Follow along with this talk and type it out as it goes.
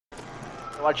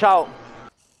Watch out.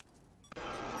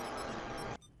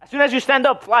 As soon as you stand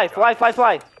up, fly, fly, fly,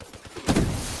 fly.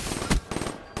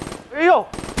 There you go.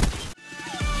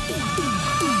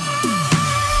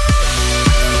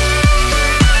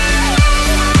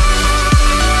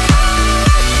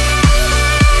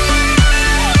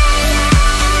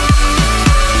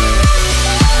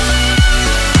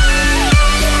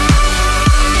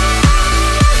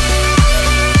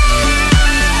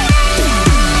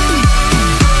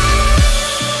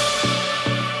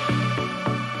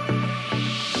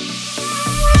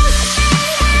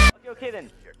 Okay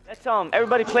then, let's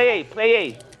everybody play A, play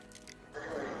A. There's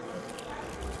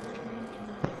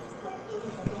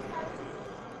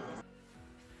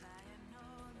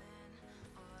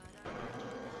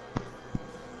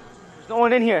no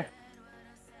one in here.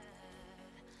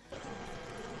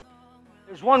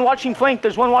 There's one watching flank,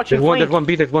 there's one watching flank. There's one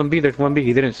B, there's one B, there's one B,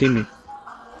 he didn't see me.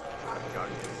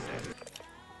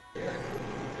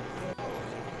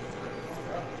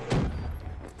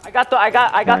 I got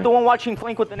the one watching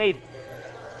flank with the nade.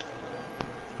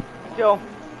 Yo.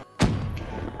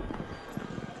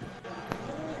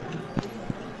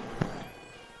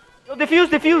 Yo, defuse.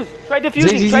 Try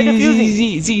defusing, try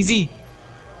defusing. Z.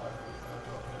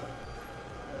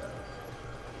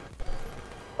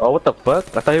 Oh, what the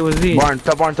fuck? I thought it was Z. Barn.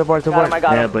 Yeah,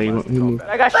 but he moved.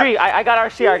 I got street. I got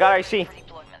RC.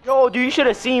 Yo, dude, you should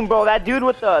have seen, bro. That dude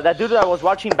that was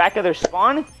watching back of their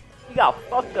spawn, he got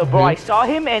fucked up, bro. I saw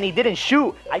him and he didn't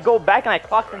shoot. I go back and I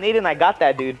clocked the nade and I got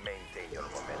that dude.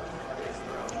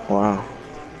 Wow.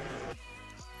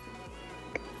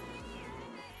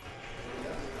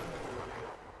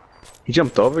 He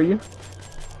jumped over you?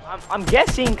 I'm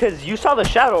guessing because you saw the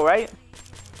shadow, right?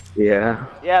 Yeah.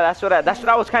 Yeah, that's what I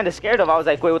was kind of scared of. I was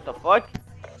like, wait, what the fuck?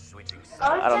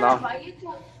 I don't know.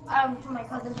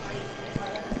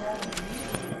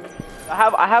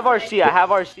 I have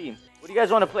RC. What do you guys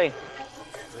want to play?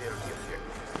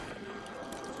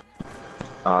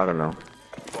 I don't know.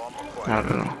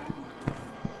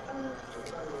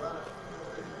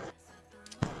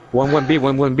 One B.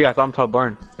 I saw him top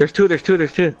barn. There's two.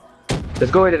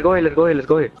 Let's go ahead.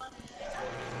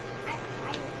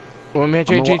 One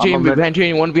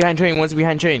behind train, one's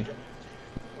behind train.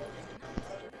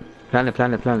 Planet.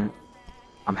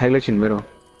 I'm head glitching middle.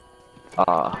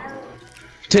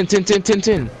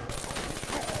 10.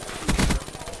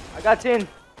 I got 10.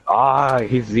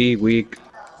 He's Z weak.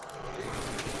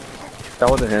 That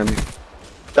wasn't him.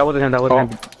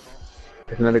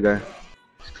 There's another guy.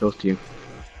 He's close to you.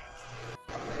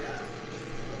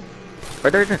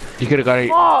 Right there. You could've got it.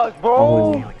 Fuck,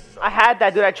 bro. I had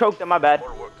that dude. I choked him. My bad.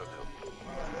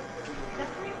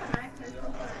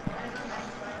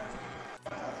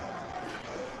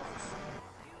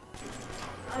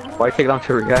 Why take long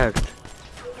to react?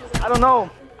 I don't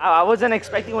know. I wasn't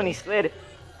expecting when he slid.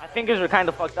 My fingers were kind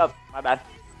of fucked up. My bad.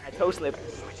 My toe slipped.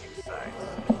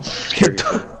 I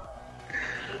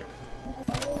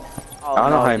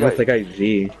don't know how I missed that guy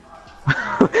Z.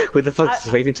 Who the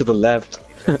fuck's waving to the left?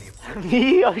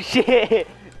 Me? Oh shit.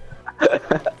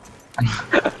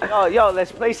 Yo,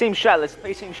 let's play same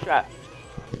strat.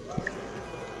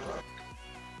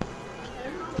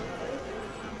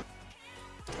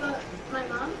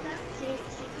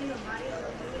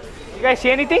 You guys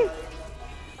see anything?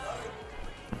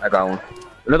 I got one.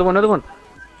 Another one.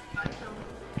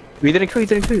 We didn't kill you.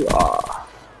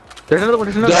 There's another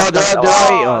one.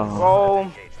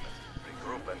 Bro.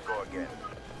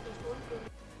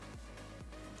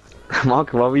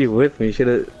 Mark, why were you with me? You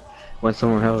should've went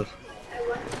somewhere else.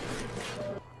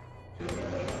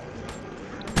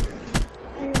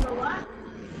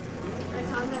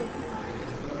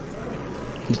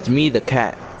 It's me, the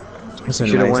cat. You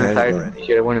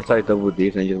should've went inside double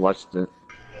D's and just watched it.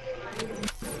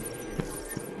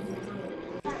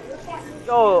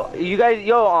 Yo, you guys,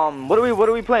 what are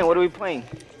we playing?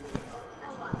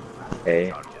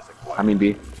 A. I mean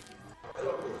B.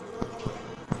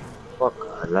 Fuck,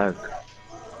 I lag.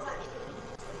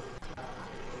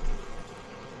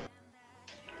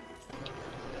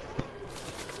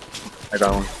 I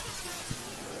got one.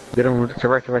 Get him to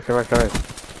right.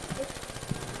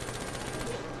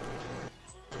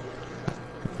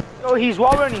 Yo, he's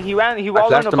wall running. He wall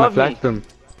ran above me. Him.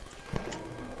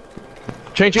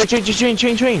 Train.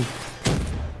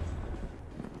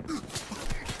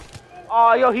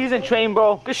 Oh, yo, he's in train,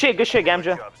 bro. Good shit,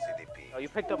 Gamja. Oh, you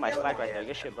picked up my slack right there.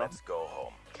 Good shit, bro. Let's go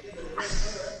home.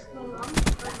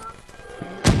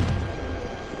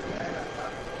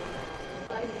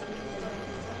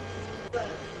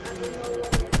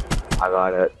 I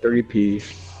got a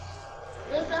 3-piece.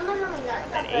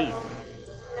 An 8.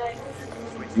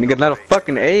 Nigga, not a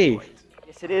fucking A.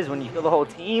 Yes, Yes, it is. When you kill the whole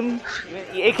team,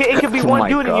 it could be Oh one my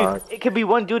dude God. and it could be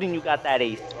one dude and you got that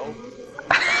ace, bro.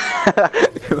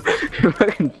 You're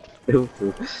fucking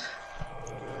stupid.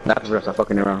 Not for us, I'm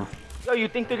fucking around. Yo, you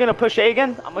think they're gonna push A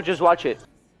again? I'm gonna just watch it.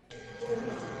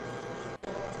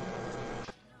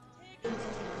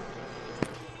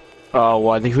 Oh,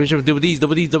 wow. They push him. Double D's. Two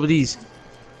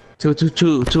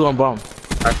on bomb.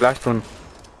 I flashed one.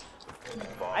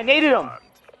 I naded him.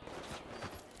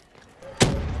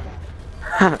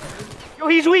 Yo,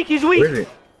 he's weak. Where is it?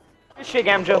 Good shit,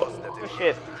 Gamjo. Good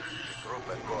shit.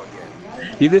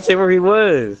 You didn't say where he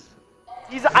was.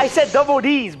 I said double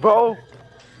D's, bro.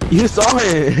 You saw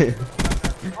it.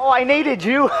 Oh, I naded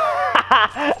you.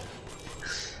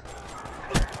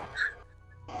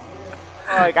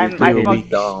 Like, I fucked.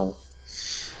 Dumb.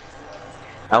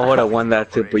 I would have won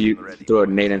that too, but you threw a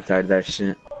nade inside that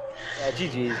shit. Yeah,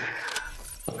 GG's.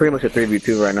 Pretty much a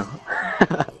 3v2 right now.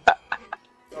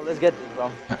 So let's get this,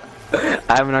 bro.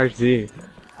 I have an RC.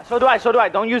 So do I.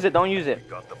 Don't use it.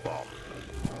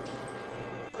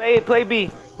 Play B.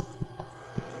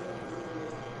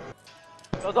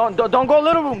 No, don't go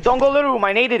little room.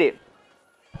 I naded it.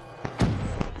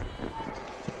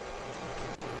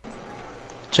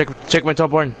 Check my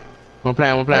top one. One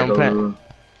plan.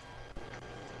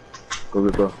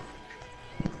 Go.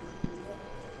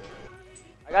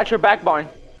 I got your back, Barn.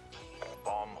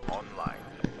 Bomb online.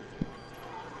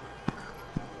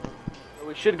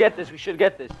 We should get this.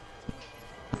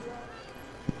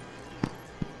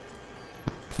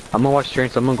 I'm gonna watch train,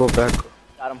 so I'm gonna go back.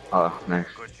 Got him. Oh, nice.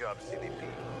 Good job, CDP.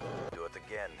 Do it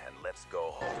again and let's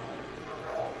go home.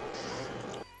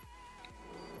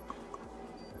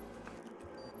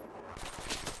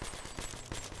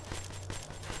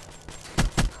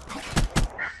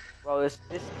 Bro, this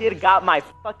kid got my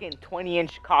fucking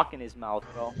 20-inch cock in his mouth,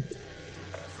 bro.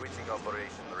 Switching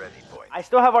operation ready point. I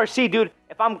still have RC, dude.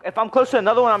 If I'm close to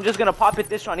another one, I'm just gonna pop it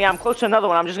this round. Yeah, I'm close to another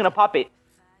one. I'm just gonna pop it.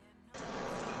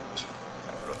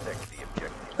 Protect the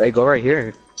objective. Hey, go right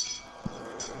here.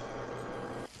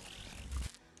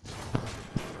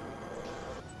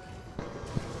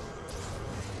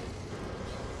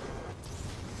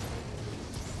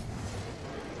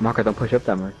 Marker, don't push up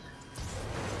that much.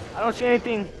 I don't see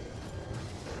anything.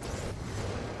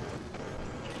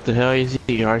 The hell is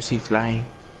he? RC flying.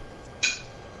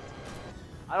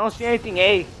 I don't see anything,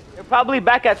 A. They're probably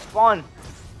back at spawn.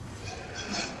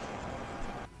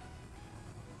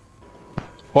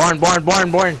 Born.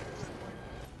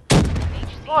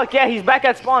 Fuck, yeah, he's back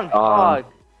at spawn. Fuck. I'm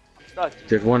stuck.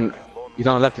 There's one. He's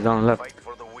on the left. Fight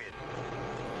for the win.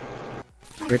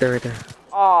 Right there.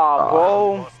 Aw,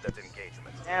 bro. Lost that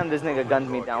engagement. Damn, this nigga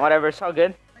gunned me down. Whatever, it's all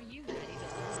good.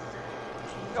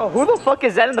 Yo, who the fuck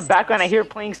is that in the background? I hear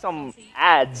playing some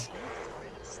ads.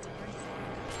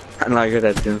 I know I hear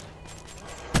that too.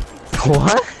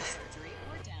 What?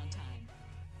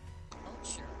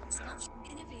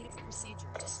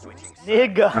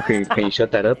 Nigga. Okay, can you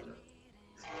shut that up?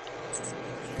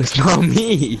 It's not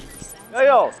me.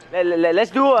 Yo,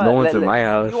 let's do a... No one's in my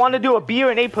house. You want to do a B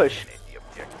or an A push? The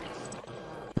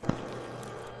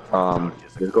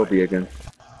objective. Let's go B again.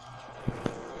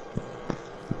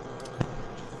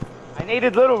 I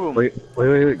needed little room. Wait,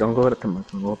 don't go up to my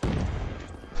phone.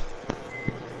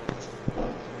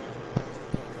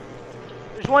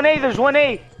 There's one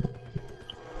A.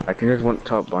 I think there's one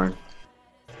top barn.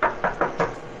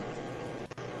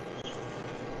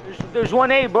 There's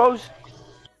one A, bros.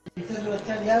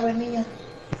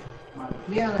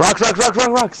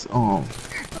 Rocks. Oh.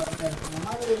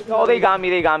 Oh, they got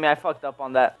me. I fucked up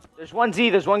on that. There's one Z.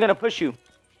 There's one gonna push you.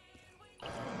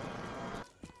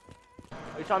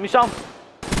 You saw him.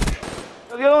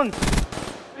 Yo, the other one.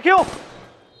 Good kill.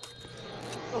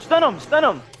 Yo, stun him.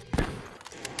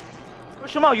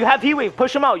 Push him out. You have heat wave.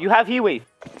 Push him out. You have heat wave.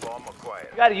 Bomb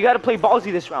acquired. You gotta play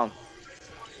ballsy this round.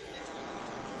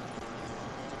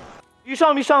 You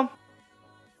saw him.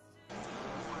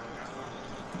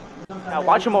 Yeah,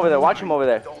 watch him over there.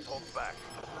 Don't hold back.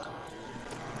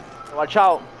 Watch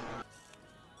out.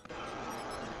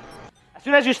 As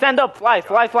soon as you stand up, fly.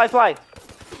 There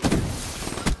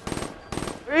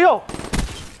you go.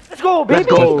 Let's go, baby.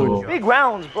 Let's go. Big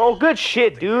rounds, bro. Good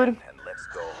shit, dude. And let's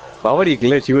go home. Why would he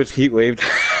glitch? He was heat waved.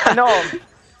 No,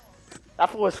 that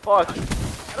fool was fucked. I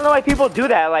don't know why people do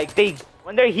that. Like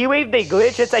when they're heat wave, they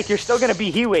glitch. It's like you're still gonna be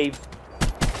heat waved.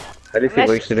 At least he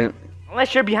wasted it.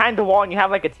 Unless you're behind the wall and you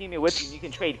have like a teammate with you, and you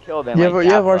can trade kill them. You like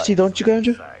have that, but- RC, don't you,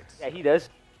 Gandra? Yeah, he does.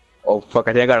 Oh fuck!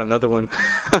 I think I got another one.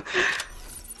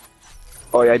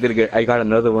 Oh yeah, I got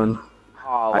another one.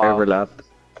 Oh, I wow. overlapped.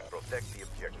 Protect the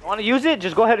objective. Want to use it?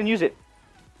 Just go ahead and use it.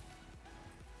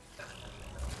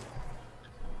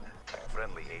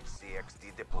 Friendly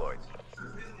HCXD deployed.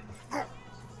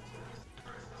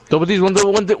 Double D's, one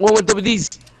double D's.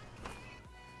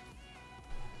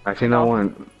 I seen that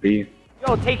one B.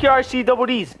 Yo, take your RC double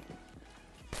D's.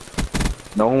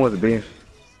 No one was B.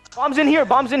 Bombs in here,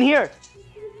 bombs in here.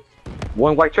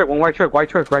 One white truck, white truck.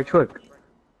 I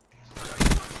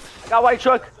got white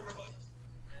truck.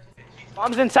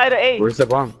 Bomb's inside of A. Where's the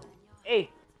bomb? A.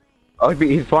 Oh,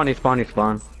 he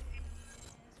spawned.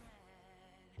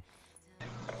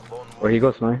 Where he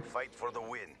goes, man? Fight for the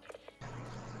win.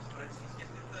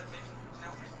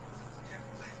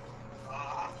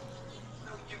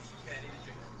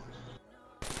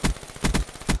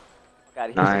 Got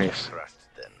it. Nice. Crushed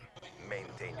then.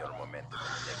 Maintain your momentum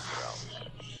next round.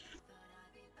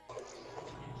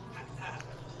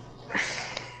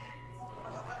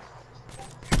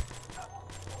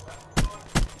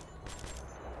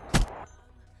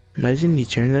 Imagine you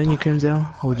turned on your cams down.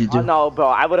 What would you do? Oh no, bro,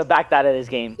 I would have backed out of this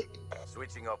game.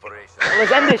 Switching operations.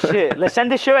 Let's end this shit. Let's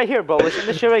end this shit right here, bro. Let's end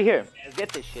this shit right here. Let's get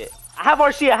this shit. I have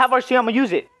RC, I'm gonna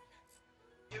use it.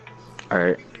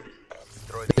 Alright.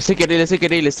 Let's take it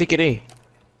A.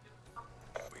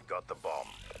 We got the bomb.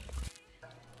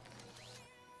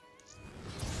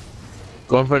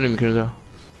 Go in front of him, Kenzo.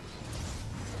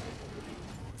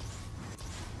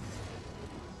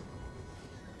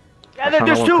 Yeah,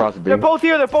 there's two. They're both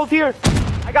here.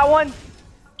 I got one.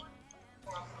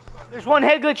 There's one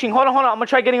head glitching. Hold on. I'm gonna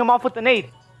try getting him off with the nade.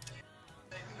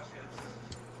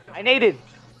 I naded.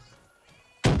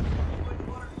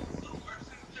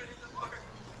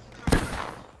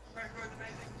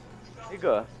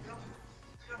 Nigga.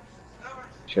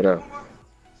 Shut up.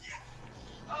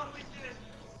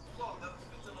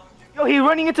 Yo, he's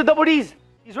running into double D's.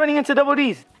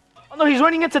 Oh no, he's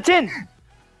running into 10.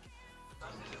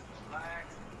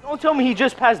 Don't tell me he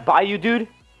just passed by you, dude.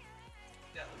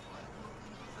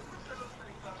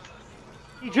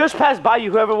 He just passed by you,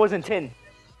 whoever was in 10.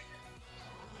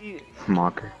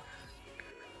 Mocker.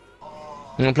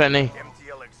 I'm gonna plan A.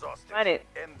 MTL exhausted. Plan it.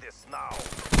 End this now.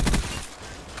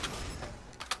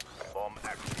 Bomb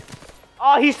active.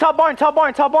 Oh, he's top barn.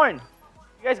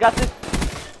 You guys got this.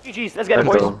 GG's, let's get it,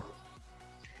 boys.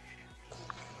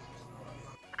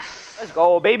 Let's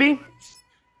go, baby. Go.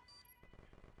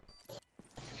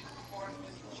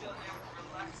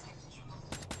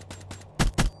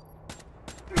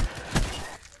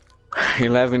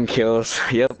 11 kills.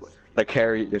 Yep. Like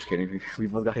carry. Just kidding. We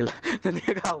both got 11.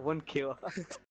 They got 1 kill.